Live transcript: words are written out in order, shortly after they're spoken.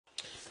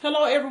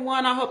Hello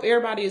everyone, I hope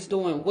everybody is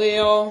doing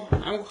well.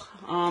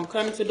 I'm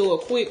coming to do a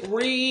quick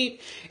read.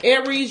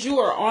 Aries, you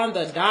are on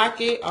the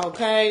docket,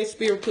 okay?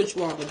 Spirit put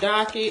you on the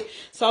docket.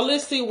 So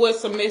let's see what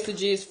some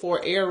messages for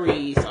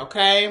Aries,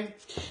 okay?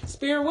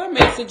 Spirit, what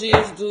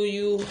messages do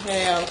you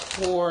have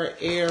for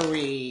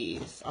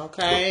Aries?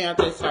 Okay, I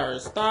just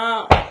heard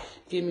stop.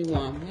 Give me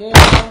one more.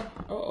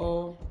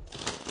 Uh-oh.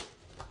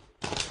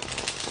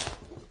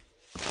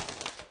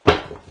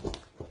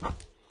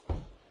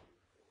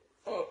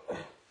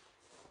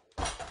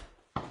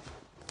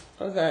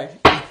 Okay.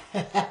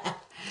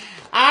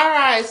 All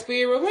right,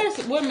 Spirit.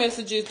 What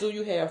messages do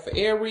you have for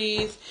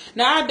Aries?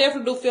 Now, I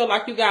definitely do feel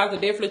like you guys are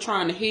definitely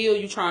trying to heal.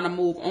 You're trying to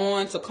move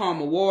on to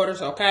calmer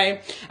waters,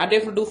 okay? I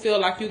definitely do feel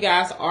like you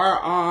guys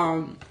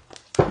are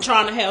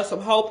trying to have some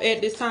hope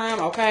at this time,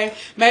 okay?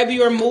 Maybe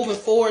you're moving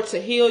forward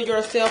to heal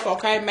yourself,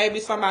 okay? Maybe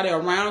somebody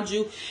around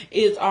you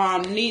is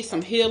needs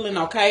some healing,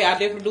 okay? I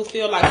definitely do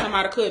feel like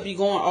somebody could be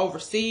going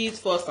overseas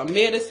for some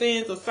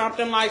medicines or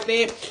something like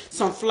that,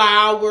 some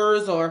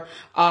flowers or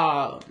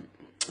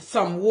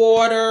some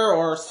water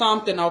or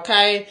something,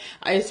 okay?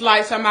 It's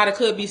like somebody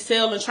could be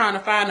selling, trying to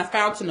find a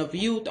fountain of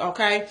youth,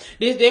 okay?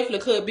 This definitely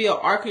could be an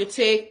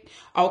architect,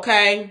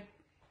 okay?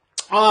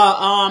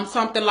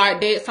 Something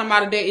like that.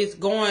 Somebody that is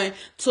going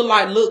to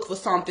like look for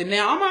something.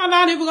 Now, I'm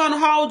not even gonna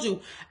hold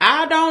you.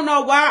 I don't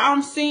know why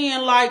I'm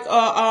seeing like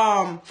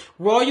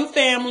royal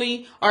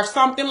family or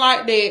something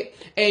like that,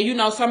 and you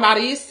know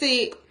somebody is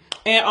sick,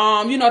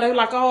 and you know they're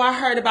like, oh, I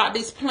heard about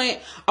this plant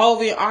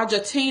over in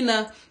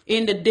Argentina,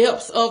 in the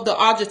depths of the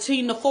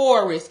Argentina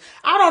forest.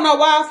 I don't know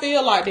why I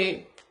feel like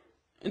that.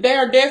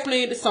 There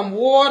definitely some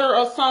water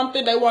or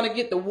something. They want to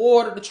get the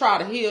water to try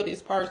to heal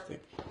this person.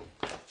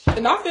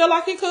 And I feel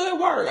like it could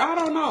work. I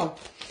don't know.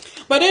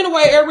 But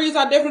anyway, Aries,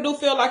 I definitely do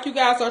feel like you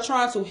guys are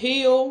trying to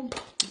heal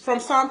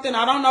from something.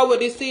 I don't know what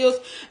this is.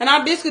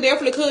 And this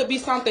definitely could be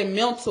something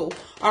mental.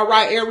 All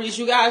right, Aries,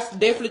 you guys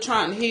definitely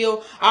trying to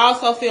heal. I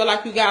also feel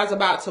like you guys are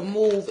about to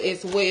move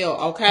as well,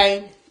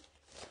 okay?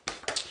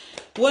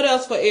 What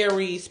else for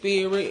Aries,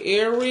 Spirit?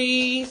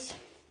 Aries.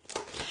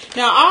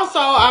 Now, also,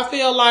 I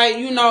feel like,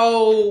 you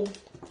know,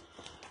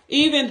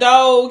 even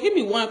though, give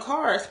me one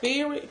card,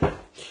 Spirit.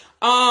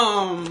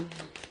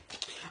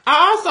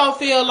 I also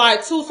feel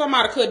like, too,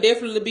 somebody could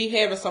definitely be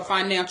having some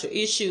financial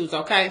issues,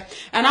 okay?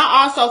 And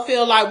I also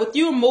feel like with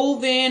you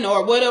moving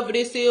or whatever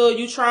this is,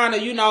 you trying to,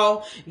 you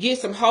know, get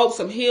some hope,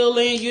 some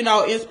healing, you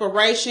know,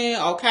 inspiration,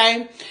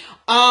 okay?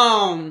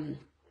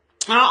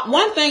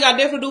 One thing I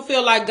definitely do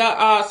feel like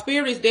God,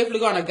 Spirit is definitely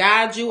going to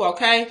guide you,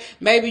 okay?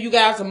 Maybe you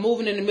guys are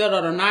moving in the middle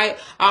of the night.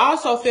 I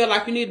also feel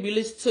like you need to be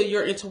listening to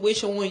your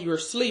intuition when you're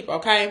asleep,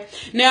 okay?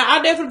 Now,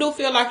 I definitely do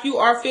feel like you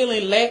are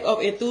feeling lack of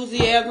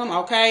enthusiasm,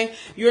 okay?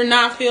 You're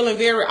not feeling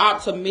very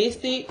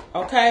optimistic,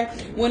 okay?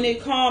 When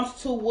it comes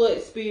to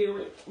what,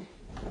 Spirit?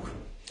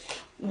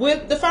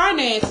 With the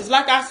finances,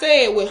 like I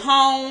said, with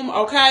home,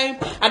 okay?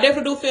 I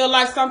definitely do feel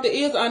like something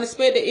is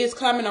unexpected is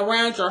coming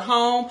around your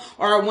home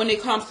or when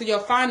it comes to your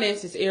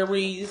finances,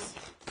 Aries.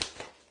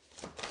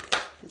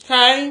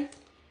 Okay?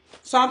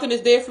 Something is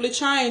definitely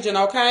changing,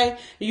 okay?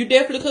 You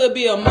definitely could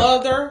be a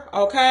mother,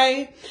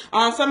 okay?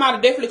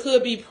 Somebody definitely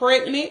could be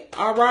pregnant,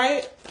 all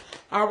right?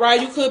 All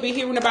right, you could be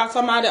hearing about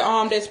somebody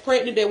that's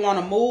pregnant, they want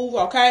to move,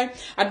 okay?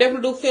 I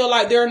definitely do feel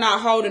like they're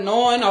not holding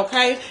on,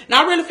 okay? And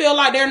I really feel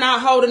like they're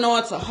not holding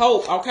on to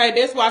hope, okay?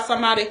 That's why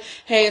somebody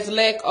has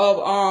lack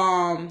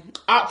of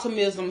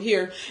optimism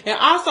here. And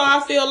also,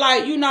 I feel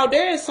like, you know,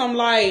 there is some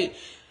like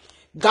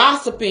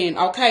gossiping,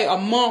 okay,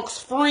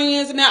 amongst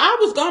friends. Now, I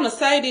was going to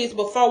say this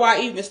before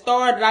I even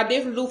started. I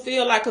definitely do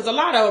feel like, because a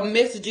lot of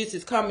messages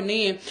is coming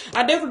in,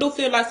 I definitely do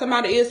feel like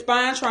somebody is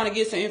spying, trying to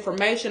get some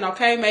information,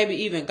 okay, maybe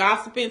even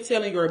gossiping,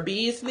 telling your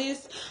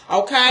business,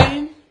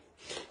 okay?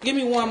 Give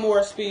me one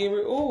more,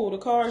 Spirit. Ooh, the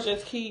cards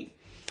just keep...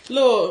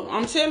 Look,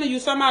 I'm telling you,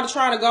 somebody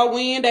trying to go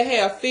in, they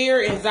have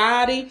fear,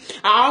 anxiety.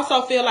 I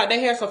also feel like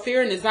they have some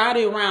fear and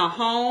anxiety around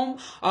home,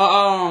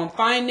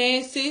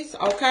 finances,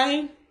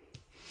 okay?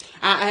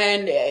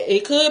 And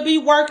it could be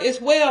work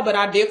as well, but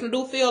I definitely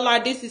do feel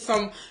like this is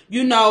some,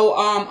 you know,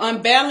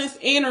 unbalanced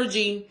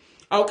energy,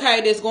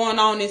 okay, that's going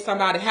on in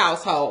somebody's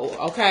household,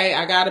 okay?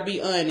 I gotta be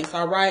honest,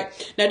 all right?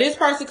 Now, this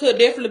person could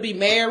definitely be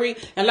married,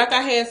 and like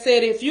I had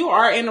said, if you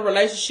are in a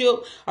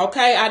relationship,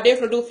 okay, I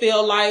definitely do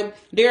feel like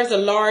there's a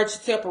large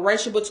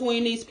separation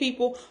between these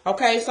people,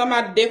 okay?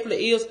 Somebody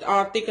definitely is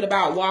thinking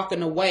about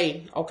walking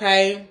away,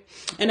 okay?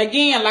 And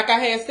again, like I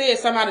had said,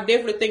 somebody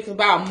definitely thinks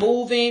about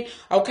moving,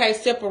 okay,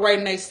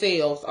 separating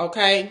themselves,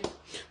 okay,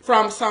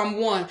 from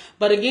someone.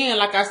 But again,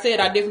 like I said,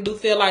 I definitely do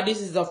feel like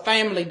this is a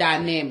family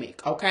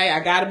dynamic, okay? I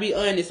gotta be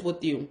honest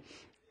with you.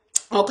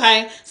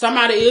 Okay,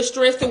 somebody is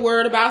stressed and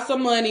worried about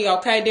some money,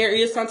 okay? There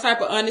is some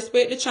type of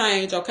unexpected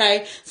change,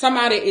 okay?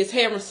 Somebody is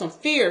having some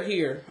fear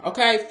here,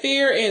 okay?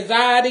 Fear,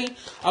 anxiety,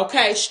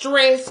 okay?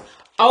 Stress,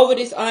 over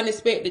this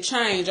unexpected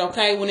change,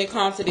 okay, when it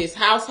comes to this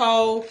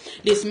household,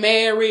 this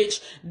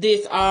marriage,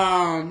 this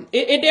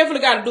it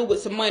definitely got to do with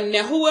some money.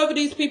 Now, whoever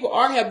these people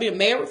are have been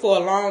married for a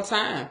long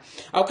time,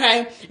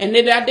 okay, and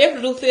then I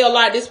definitely do feel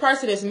like this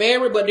person is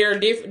married, but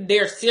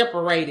they're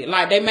separated,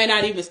 like they may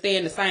not even stay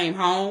in the same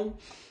home.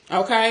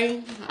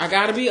 Okay, I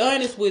gotta be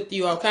honest with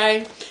you,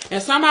 okay?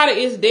 And somebody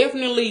is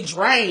definitely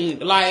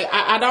drained. Like,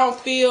 I don't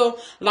feel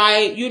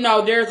like, you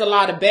know, there's a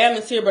lot of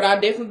balance here, but I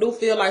definitely do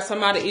feel like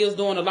somebody is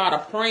doing a lot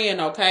of praying,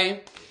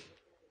 okay?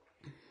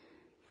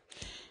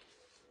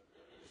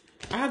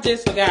 I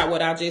just forgot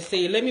what I just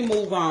said. Let me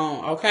move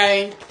on,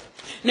 okay?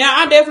 Now,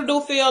 I definitely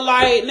do feel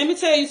like, let me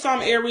tell you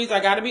something, Aries, I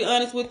got to be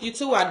honest with you,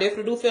 too. I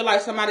definitely do feel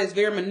like somebody is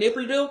very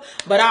manipulative,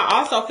 but I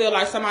also feel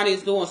like somebody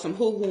is doing some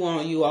hoo-hoo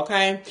on you,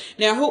 okay?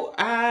 Now,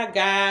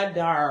 God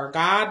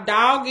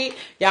dog it.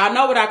 Y'all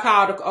know what I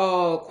call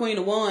the Queen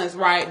of Wands,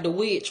 right? The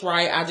witch,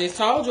 right? I just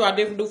told you, I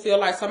definitely do feel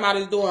like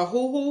somebody's doing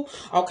hoo-hoo,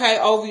 okay,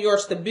 over your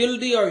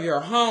stability or your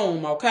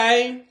home,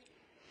 okay?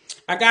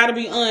 I got to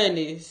be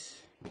honest.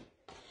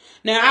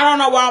 Now, I don't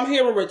know why I'm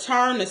here to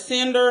return the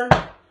sender,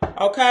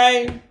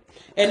 okay?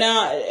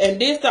 And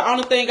this the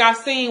only thing I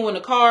seen when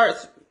the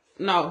cards,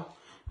 no,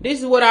 this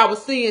is what I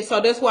was seeing. So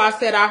that's why I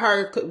said I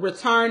heard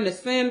return the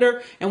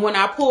sender. And when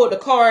I pulled the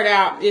card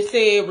out, it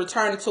said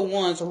return it to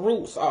one's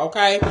roots,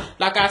 okay?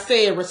 Like I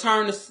said,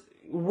 return the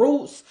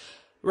roots,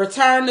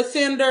 return the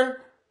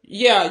sender.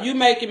 Yeah, you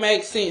make it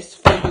make sense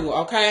for you,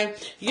 okay?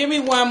 Give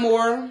me one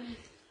more.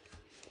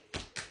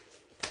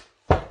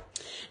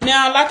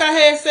 Now, like I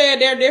had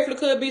said, there definitely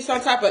could be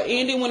some type of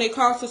ending when it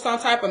comes to some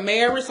type of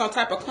marriage, some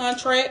type of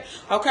contract.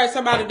 Okay,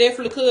 somebody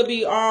definitely could be,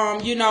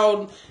 you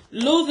know,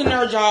 losing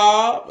their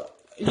job,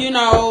 you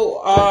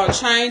know,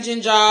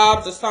 changing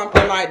jobs or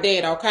something like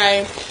that,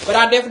 okay? But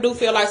I definitely do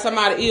feel like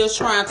somebody is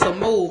trying to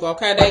move,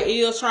 okay? They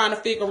is trying to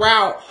figure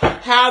out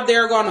how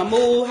they're going to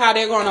move, how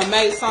they're going to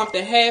make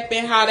something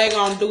happen, how they're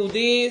going to do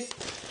this,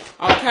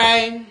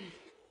 okay?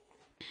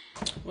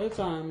 What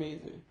time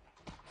is it?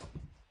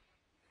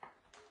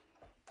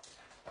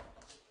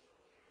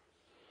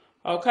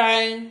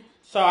 Okay,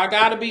 so I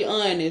gotta be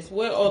honest.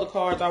 What other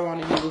cards I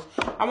want to use?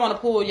 I want to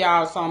pull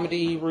y'all some of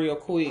these real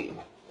quick.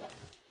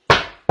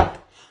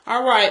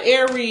 All right,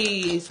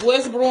 Aries.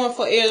 What's brewing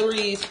for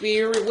Aries,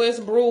 Spirit? What's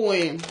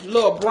brewing?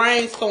 Look,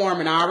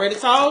 brainstorming. I already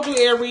told you,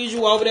 Aries,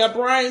 you over there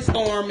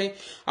brainstorming.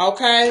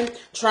 Okay?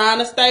 Trying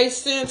to stay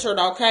centered,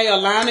 okay?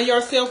 Aligning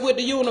yourself with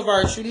the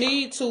universe. You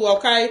need to,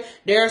 okay?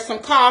 There's some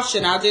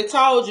caution. I just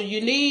told you,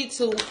 you need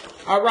to.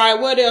 All right,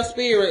 what else,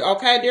 Spirit?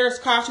 Okay, there's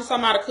caution.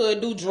 Somebody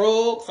could do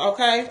drugs,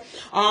 okay?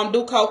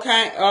 Do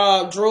cocaine,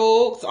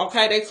 drugs,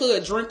 okay? They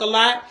could drink a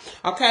lot,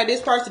 okay?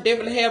 This person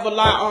definitely have a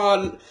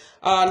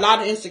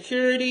lot of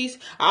insecurities.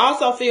 I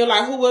also feel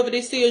like whoever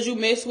this is you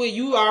mess with,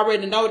 you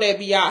already know they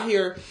be out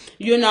here,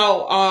 you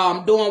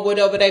know, doing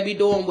whatever they be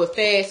doing with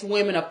fast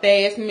women or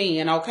fast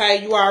men,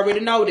 okay? You already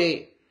know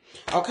that.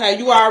 Okay,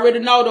 you already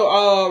know the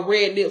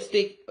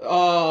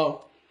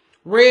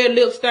red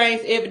lip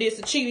stains, evidence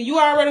of cheating. You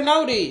already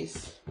know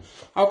this.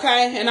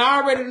 Okay, and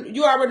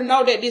you already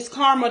know that this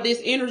karma, this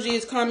energy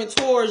is coming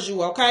towards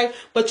you, okay?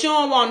 But you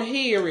don't want to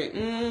hear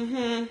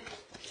it.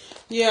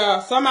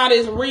 Yeah,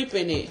 somebody's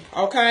reaping it,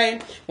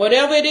 okay?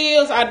 Whatever it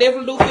is, I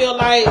definitely do feel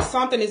like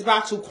something is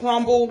about to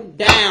crumble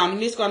down,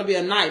 and it's going to be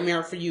a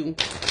nightmare for you,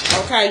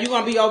 okay? You're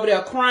going to be over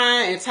there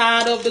crying and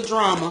tired of the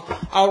drama,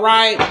 all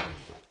right?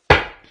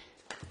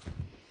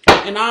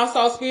 And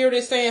also, Spirit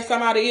is saying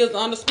somebody is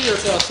under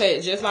spiritual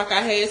attack, just like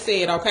I had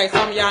said, okay?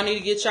 Some of y'all need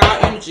to get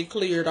y'all energy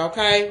cleared,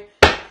 okay?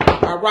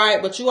 All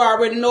right, but you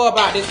already know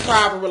about this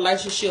private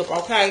relationship,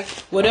 okay?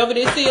 Whatever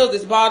this is,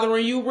 it's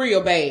bothering you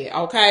real bad,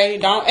 okay?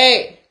 Don't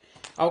act.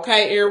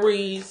 Okay,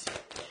 Aries.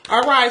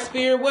 All right,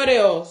 Spirit, what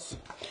else?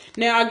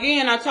 Now,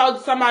 again, I told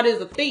you somebody is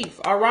a thief,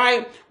 all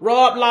right?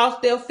 Robbed,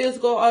 lost their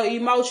physical or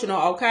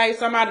emotional, okay?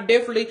 Somebody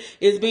definitely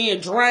is being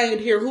drained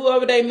here.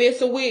 Whoever they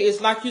messing with,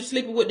 it's like you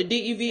sleeping with the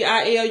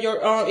devil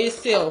your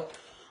itself,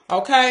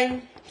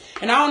 okay?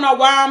 And I don't know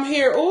why I'm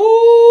here.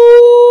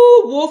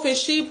 Ooh, wolf in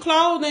sheep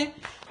clothing.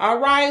 All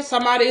right,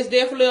 somebody is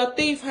definitely a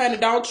thief, honey.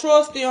 Don't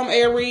trust them,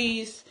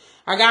 Aries.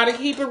 I got to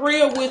keep it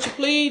real with you.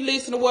 Please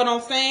listen to what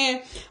I'm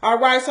saying. All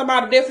right,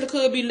 somebody definitely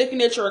could be looking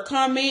at your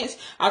comments.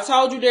 I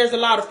told you there's a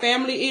lot of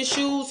family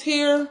issues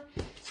here.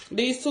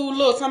 These two,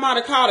 look,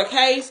 somebody caught a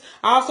case.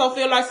 I also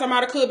feel like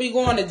somebody could be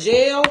going to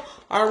jail,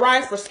 all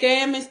right, for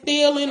scamming,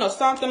 stealing, or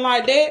something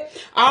like that.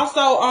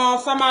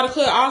 Also, somebody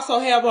could also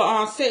have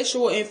a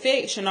sexual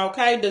infection,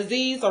 okay,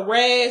 disease, a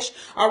rash.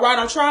 All right,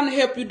 I'm trying to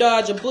help you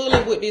dodge a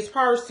bullet with this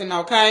person,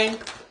 okay.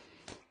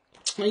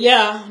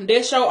 Yeah,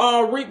 that's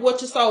your reap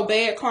what you sow,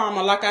 bad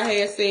karma, like I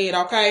had said,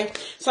 okay?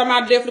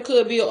 Somebody definitely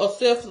could be an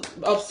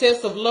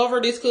obsessive lover.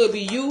 This could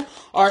be you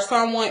or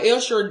someone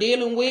else you're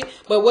dealing with.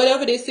 But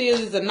whatever this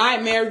is a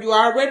nightmare. You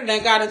already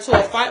done got into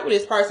a fight with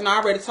this person. I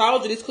already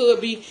told you this could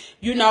be,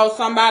 you know,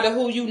 somebody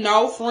who you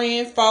know,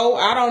 friend, foe,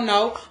 I don't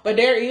know. But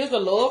there is a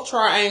love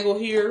triangle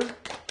here.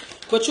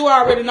 But you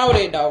already know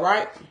that though,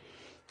 right?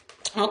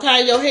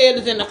 Okay, your head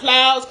is in the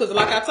clouds because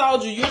like I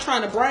told you, you're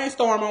trying to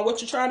brainstorm on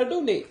what you're trying to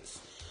do next.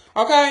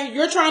 Okay,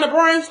 you're trying to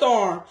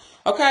brainstorm.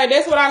 Okay,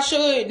 that's what I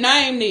should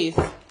name this.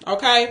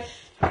 Okay,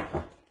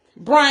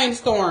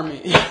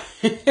 brainstorming.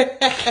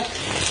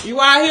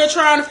 You out here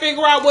trying to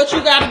figure out what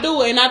you got to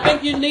do, and I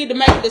think you need to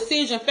make a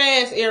decision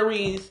fast,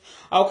 Aries.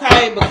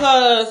 Okay,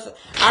 because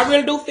I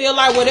really do feel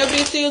like whatever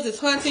this is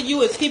hunting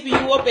you, it's keeping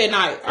you up at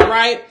night. All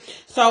right.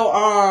 So,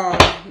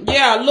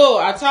 yeah,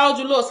 look, I told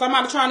you, look,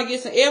 somebody trying to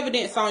get some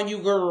evidence on you,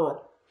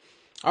 girl.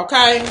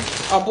 Okay,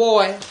 or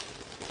boy.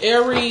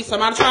 Aries,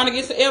 somebody trying to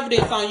get some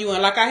evidence on you.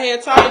 And like I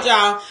had told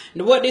y'all,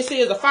 what this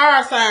is, a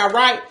fire sign,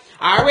 right?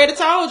 I already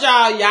told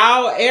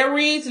y'all,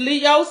 Aries,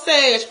 Leo,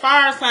 Sag,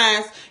 fire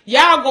signs,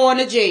 y'all going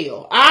to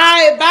jail. All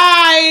right,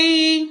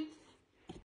 bye.